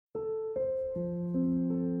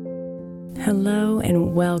Hello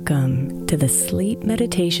and welcome to the Sleep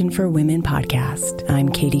Meditation for Women podcast. I'm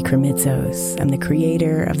Katie Kremitzos. I'm the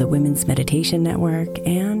creator of the Women's Meditation Network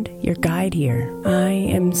and your guide here. I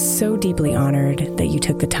am so deeply honored that you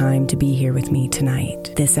took the time to be here with me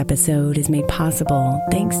tonight. This episode is made possible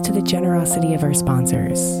thanks to the generosity of our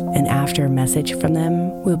sponsors. And after a message from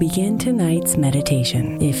them, we'll begin tonight's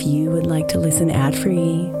meditation. If you would like to listen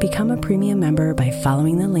ad-free, become a premium member by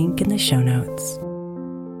following the link in the show notes.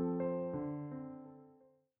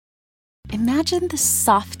 Imagine the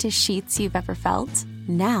softest sheets you've ever felt.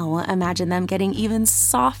 Now imagine them getting even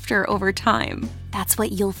softer over time. That's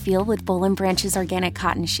what you'll feel with Boll & Branch's organic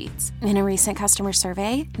cotton sheets. In a recent customer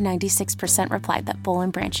survey, 96% replied that Boll &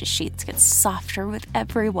 Branch's sheets get softer with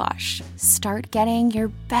every wash. Start getting your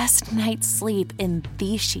best night's sleep in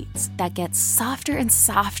these sheets that get softer and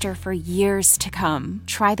softer for years to come.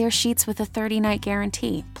 Try their sheets with a 30-night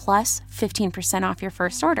guarantee, plus 15% off your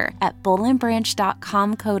first order at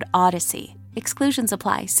bollandbranch.com code Odyssey. Exclusions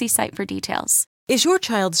apply. See site for details. Is your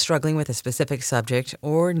child struggling with a specific subject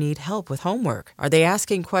or need help with homework? Are they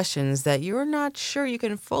asking questions that you're not sure you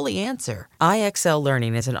can fully answer? IXL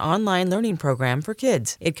Learning is an online learning program for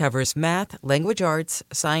kids. It covers math, language arts,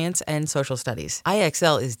 science, and social studies.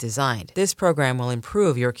 IXL is designed. This program will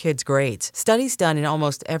improve your kids' grades. Studies done in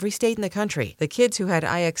almost every state in the country. The kids who had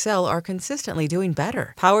IXL are consistently doing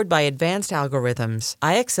better. Powered by advanced algorithms,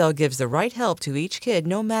 IXL gives the right help to each kid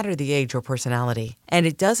no matter the age or personality. And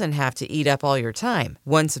it doesn't have to eat up all your time.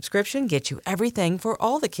 One subscription gets you everything for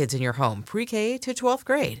all the kids in your home, pre-K to 12th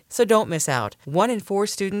grade. So don't miss out. 1 in 4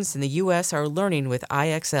 students in the U.S. are learning with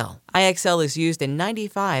IXL. IXL is used in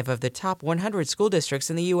 95 of the top 100 school districts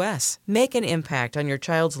in the U.S. Make an impact on your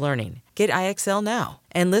child's learning. Get IXL now.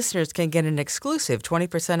 And listeners can get an exclusive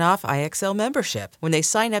 20% off IXL membership when they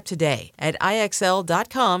sign up today at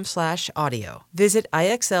IXL.com/audio. Visit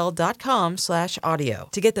IXL.com/audio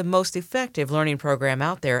to get the most effective learning program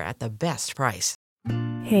out there at the best price.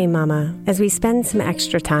 Hey Mama, as we spend some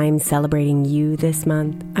extra time celebrating you this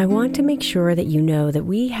month, I want to make sure that you know that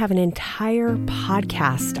we have an entire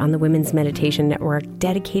podcast on the Women's Meditation Network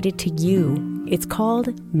dedicated to you. It's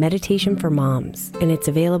called Meditation for Moms, and it's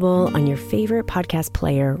available on your favorite podcast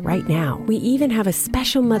player right now. We even have a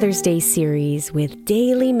special Mother's Day series with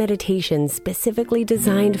daily meditations specifically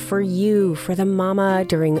designed for you, for the mama,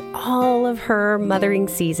 during all of her mothering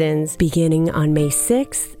seasons, beginning on May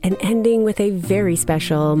 6th and ending with a very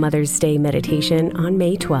special Mother's Day meditation on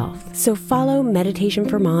May 12th. So follow Meditation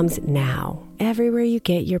for Moms now, everywhere you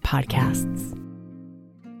get your podcasts.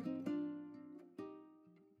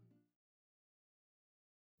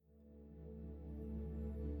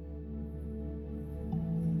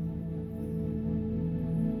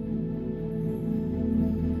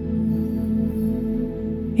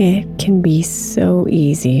 It can be so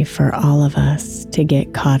easy for all of us to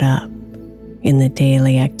get caught up in the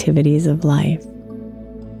daily activities of life.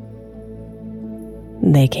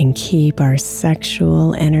 They can keep our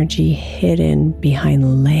sexual energy hidden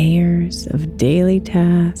behind layers of daily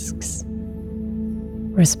tasks,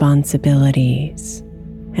 responsibilities,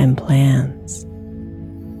 and plans.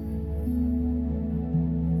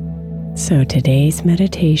 So today's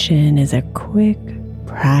meditation is a quick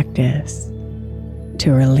practice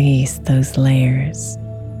to release those layers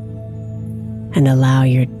and allow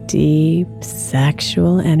your deep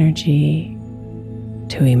sexual energy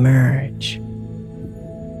to emerge.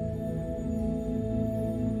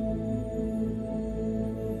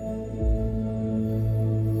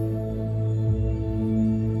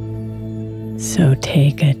 So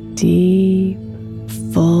take a deep,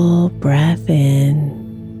 full breath in,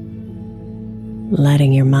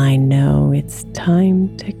 letting your mind know it's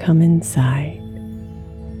time to come inside.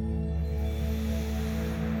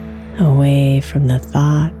 Away from the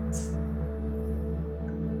thoughts,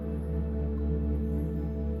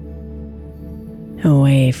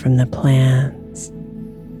 away from the plans,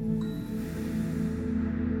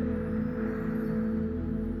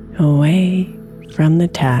 away from the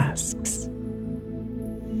tasks.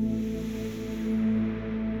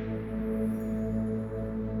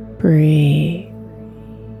 Breathe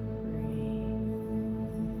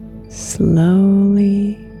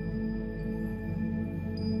slowly,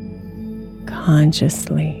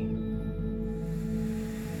 consciously,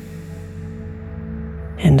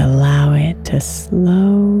 and allow it to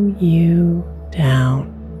slow you down.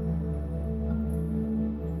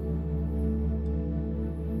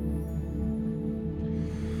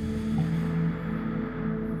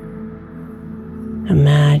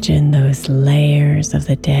 Imagine those layers of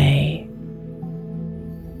the day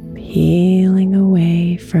peeling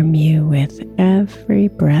away from you with every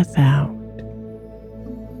breath out.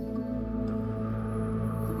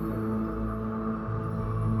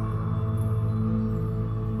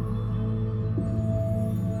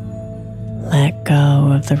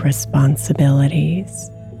 of the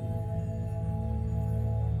responsibilities.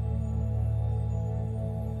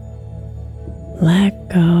 Let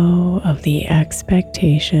go of the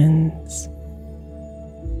expectations.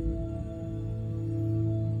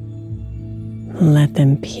 Let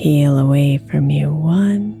them peel away from you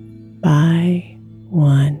one by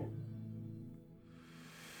one.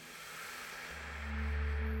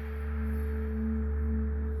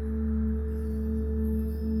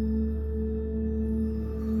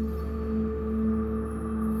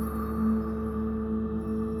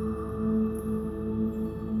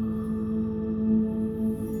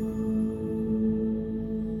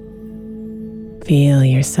 Feel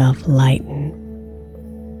yourself lighten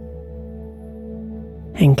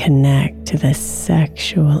and connect to the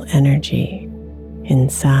sexual energy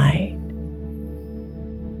inside.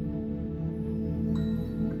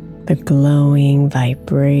 The glowing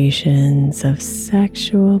vibrations of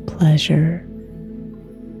sexual pleasure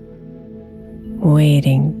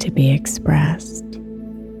waiting to be expressed.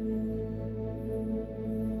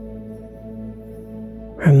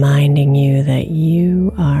 Reminding you that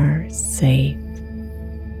you are safe,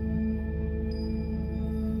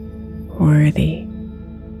 worthy,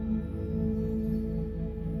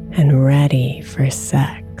 and ready for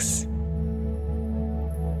sex.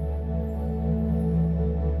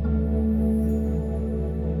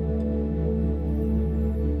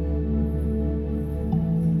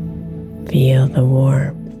 Feel the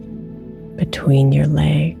warmth between your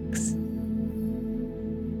legs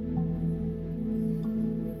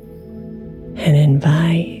and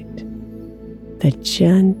invite the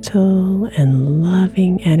gentle and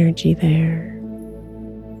loving energy there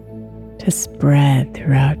to spread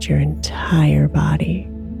throughout your entire body.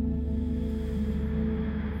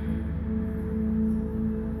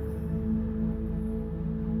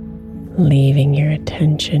 Leaving your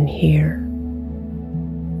attention here.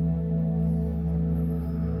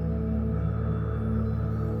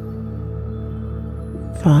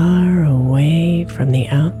 Far away from the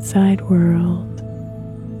outside world.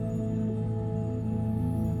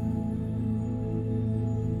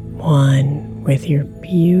 One with your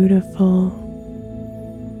beautiful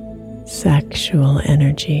sexual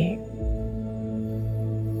energy.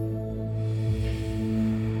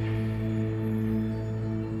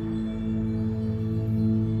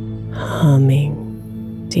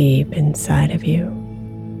 Humming deep inside of you.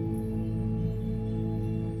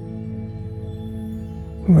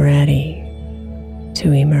 Ready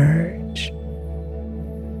to emerge.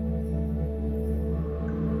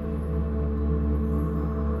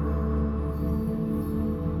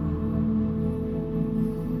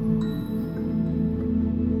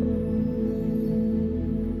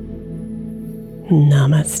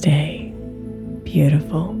 Namaste,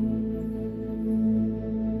 beautiful.